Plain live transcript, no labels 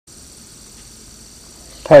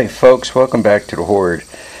Hi folks, welcome back to the Horde.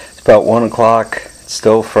 It's about 1 o'clock, it's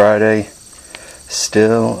still Friday,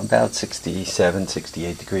 still about 67,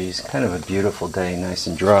 68 degrees. Kind of a beautiful day, nice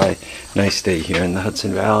and dry. Nice day here in the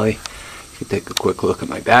Hudson Valley. You can take a quick look at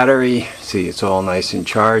my battery, see it's all nice and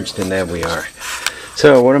charged, and there we are.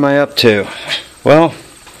 So what am I up to? Well,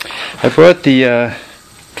 I brought the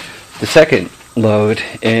second load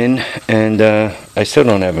in, and I still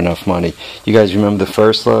don't have enough money. You guys remember the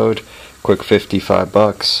first load? Quick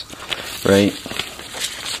 $55, right?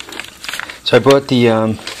 So I brought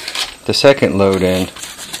the second load in.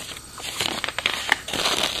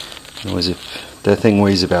 That thing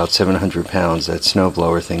weighs about 700 pounds. That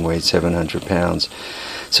snowblower thing weighed 700 pounds.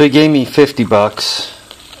 So he gave me $50.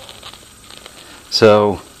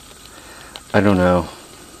 So I don't know.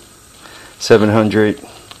 700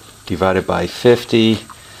 divided by 50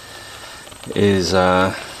 is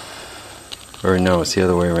or no, it's the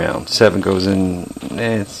other way around. 7 goes in.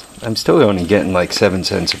 I'm still only getting like 7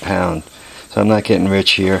 cents a pound, so I'm not getting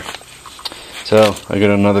rich here. So I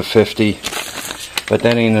got another 50, but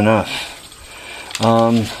that ain't enough.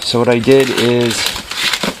 So what I did is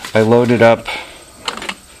I loaded up.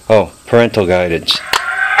 Oh, parental guidance.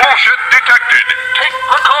 Bullshit detected. Take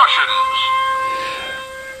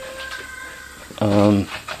precautions.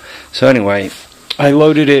 So anyway, I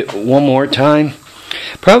loaded it one more time.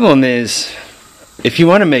 Problem is, if you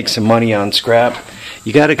want to make some money on scrap,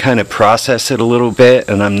 you got to kind of process it a little bit,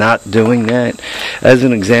 and I'm not doing that. As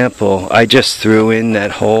an example, I just threw in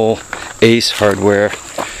that whole Ace Hardware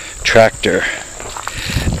tractor.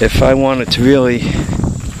 If I wanted to really,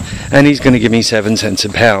 and he's going to give me 7 cents a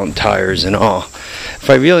pound, tires and all. If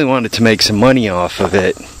I really wanted to make some money off of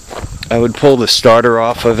it, I would pull the starter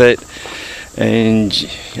off of it, and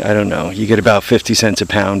I don't know, you get about 50 cents a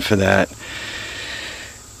pound for that.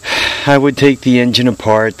 I would take the engine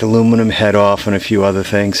apart, the aluminum head off, and a few other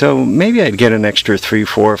things. So maybe I'd get an extra $3,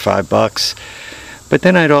 $4, or $5. But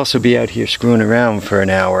then I'd also be out here screwing around for an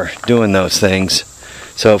hour doing those things.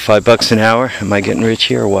 So $5 an hour, am I getting rich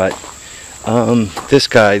here or what? This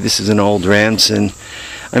guy, this is an old Ramson.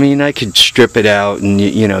 I mean, I could strip it out and,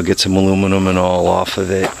 you know, get some aluminum and all off of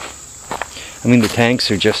it. I mean, the tanks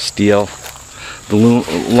are just steel. The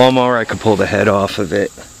lawnmower, I could pull the head off of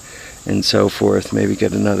it and so forth, maybe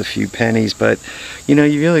get another few pennies. But you know,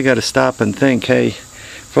 you really got to stop and think, hey,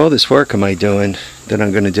 for all this work am I doing that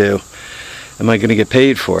I'm going to do, am I going to get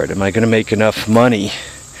paid for it? Am I going to make enough money?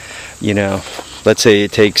 You know, let's say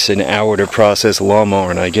it takes an hour to process a lawnmower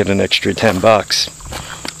and I get an extra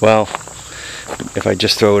 $10. Well, if I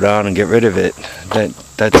just throw it on and get rid of it,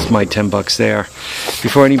 that's my $10 there.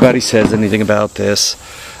 Before anybody says anything about this,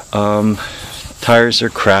 tires are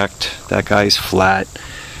cracked, that guy's flat.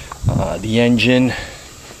 The engine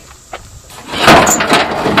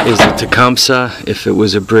is a Tecumseh. If it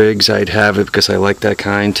was a Briggs, I'd have it because I like that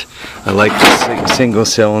kind. I like the single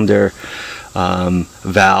cylinder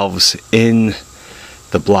valves in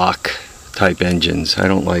the block type engines. I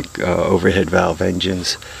don't like overhead valve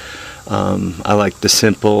engines. I like the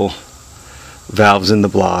simple valves in the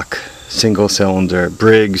block, single cylinder.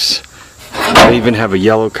 Briggs, I even have a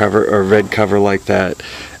yellow cover or red cover like that.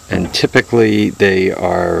 And typically they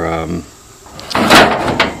are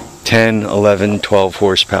 10, 11, 12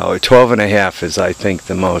 horsepower. 12 and a half is, I think,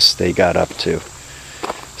 the most they got up to.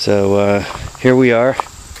 So here we are.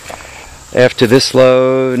 After this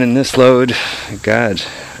load and this load, God,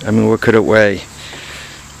 I mean, what could it weigh?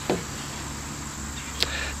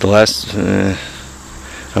 The last,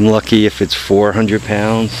 I'm lucky if it's 400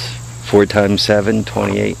 pounds. 4 times 7,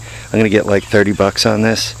 28. I'm going to get like $30 on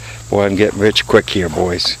this. Boy, I'm getting rich quick here,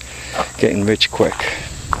 boys. Getting rich quick.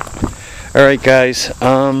 Alright, guys.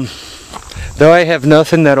 Though I have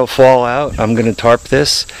nothing that'll fall out, I'm going to tarp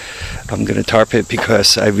this. I'm going to tarp it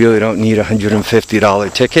because I really don't need a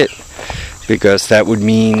 $150 ticket, because that would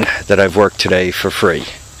mean that I've worked today for free.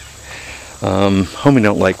 Homie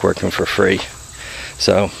don't like working for free.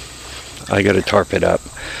 So, I got to tarp it up.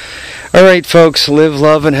 Alright folks, live,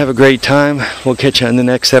 love, and have a great time. We'll catch you on the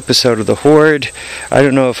next episode of The Horde. I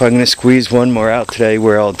don't know if I'm going to squeeze one more out today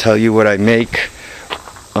where I'll tell you what I make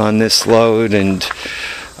on this load and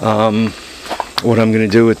what I'm going to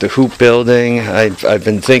do with the hoop building. I've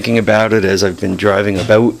been thinking about it as I've been driving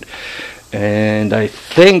about, and I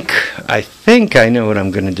think I know what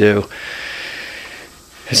I'm going to do.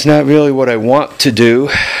 It's not really what I want to do,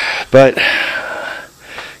 but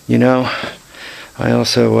you know, I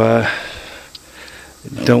also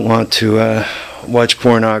don't want to watch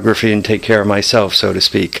pornography and take care of myself, so to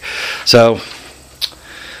speak. So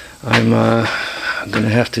I'm going to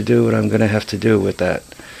have to do what I'm going to have to do with that.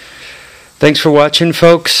 Thanks for watching,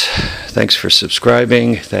 folks. Thanks for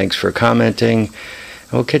subscribing. Thanks for commenting.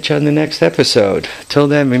 We'll catch you on the next episode. Till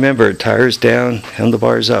then, remember, tires down,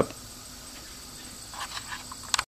 handlebars up.